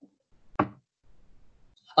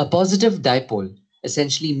 A positive dipole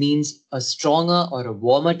essentially means a stronger or a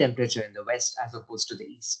warmer temperature in the West as opposed to the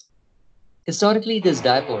East. Historically, this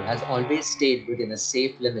dipole has always stayed within a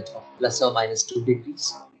safe limit of plus or minus 2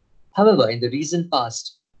 degrees. However, in the recent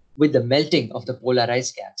past, with the melting of the polar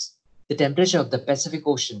ice caps, the temperature of the Pacific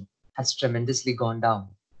Ocean has tremendously gone down.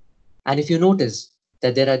 And if you notice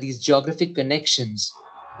that there are these geographic connections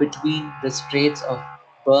between the Straits of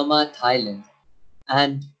Burma, Thailand,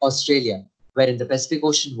 and Australia, wherein the Pacific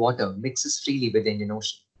Ocean water mixes freely with the Indian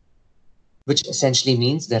Ocean, which essentially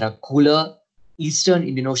means there are cooler Eastern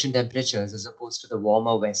Indian Ocean temperatures as opposed to the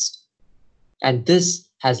warmer West. And this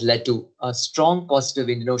has led to a strong positive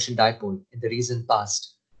Indian Ocean dipole in the recent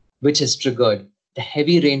past, which has triggered the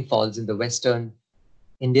heavy rainfalls in the Western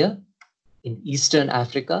India, in Eastern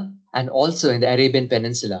Africa, and also in the Arabian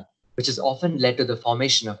Peninsula, which has often led to the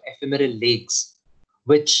formation of ephemeral lakes,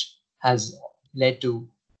 which has led to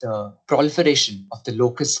the proliferation of the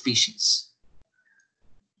locust species.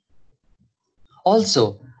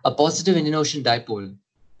 Also, a positive Indian Ocean dipole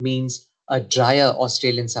means a drier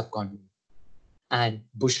Australian subcontinent and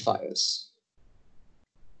bushfires.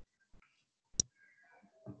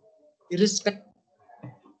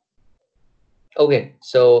 Okay,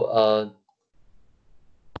 so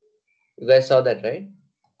you guys saw that, right?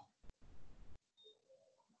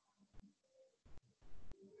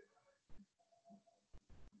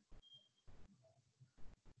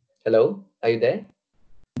 Hello, are you there?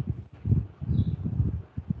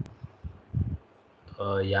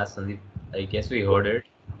 Yeah, Sandeep. I guess we heard it,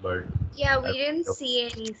 but Yeah, we didn't see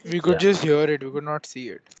anything. We could Yeah. just hear it. We could not see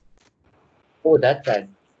it. Oh, that's sad.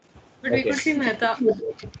 But we Okay. could see Mehta.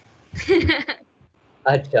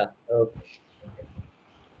 Acha. Okay.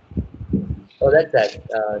 Oh, that's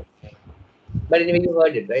sad. But anyway, you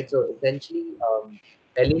heard it, right? So essentially,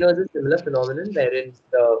 El Nino is a similar phenomenon wherein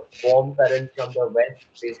the warm currents from the west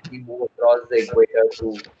basically move across the equator to,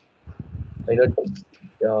 you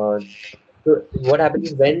know, so what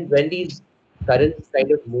happens is when these currents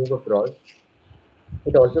kind of move across,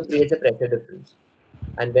 it also creates a pressure difference.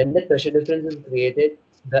 And when the pressure difference is created,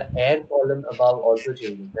 the air column above also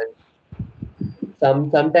changes.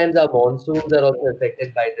 And sometimes our monsoons are also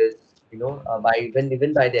affected by this, by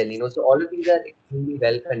even by the El Nino. So all of these are extremely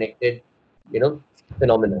well connected,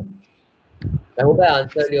 phenomena. I hope I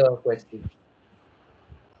answered your question.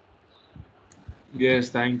 Yes,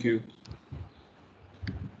 thank you.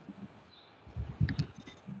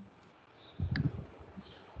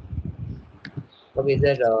 Okay, is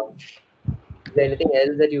there anything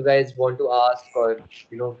else that you guys want to ask or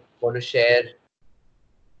want to share?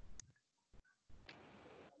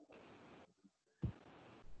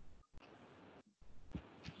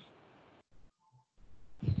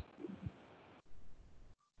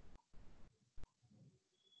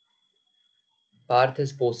 Parth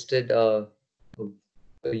has posted a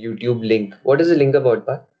YouTube link. What is the link about,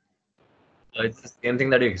 Parth? It's the same thing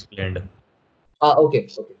that you explained. Okay,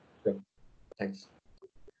 great. Thanks.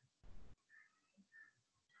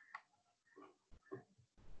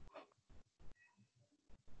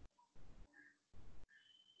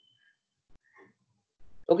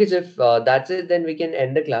 Okay, so if that's it, then we can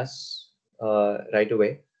end the class right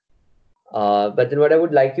away. But then what I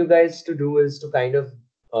would like you guys to do is to kind of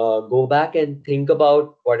go back and think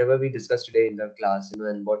about whatever we discussed today in the class,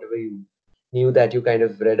 and whatever you knew that you kind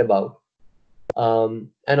of read about.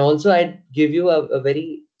 And also I'd give you a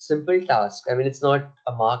very simple task. I mean, it's not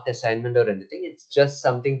a marked assignment or anything. It's just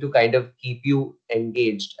something to kind of keep you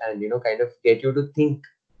engaged and, kind of get you to think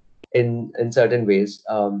in certain ways.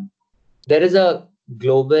 There is a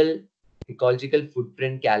global ecological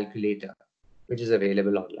footprint calculator, which is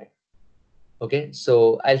available online. Okay,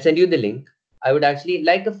 so I'll send you the link. I would actually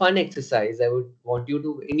like a fun exercise. I would want you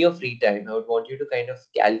to, in your free time, I would want you to kind of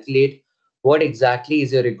calculate what exactly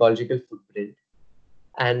is your ecological footprint.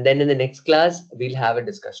 And then in the next class, we'll have a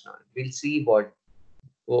discussion on it. We'll see what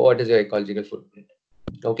is your ecological footprint.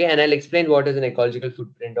 Okay, and I'll explain what is an ecological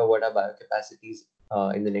footprint or what are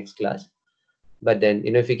biocapacities in the next class. But then,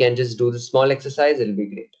 if you can just do the small exercise, it'll be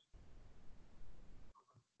great.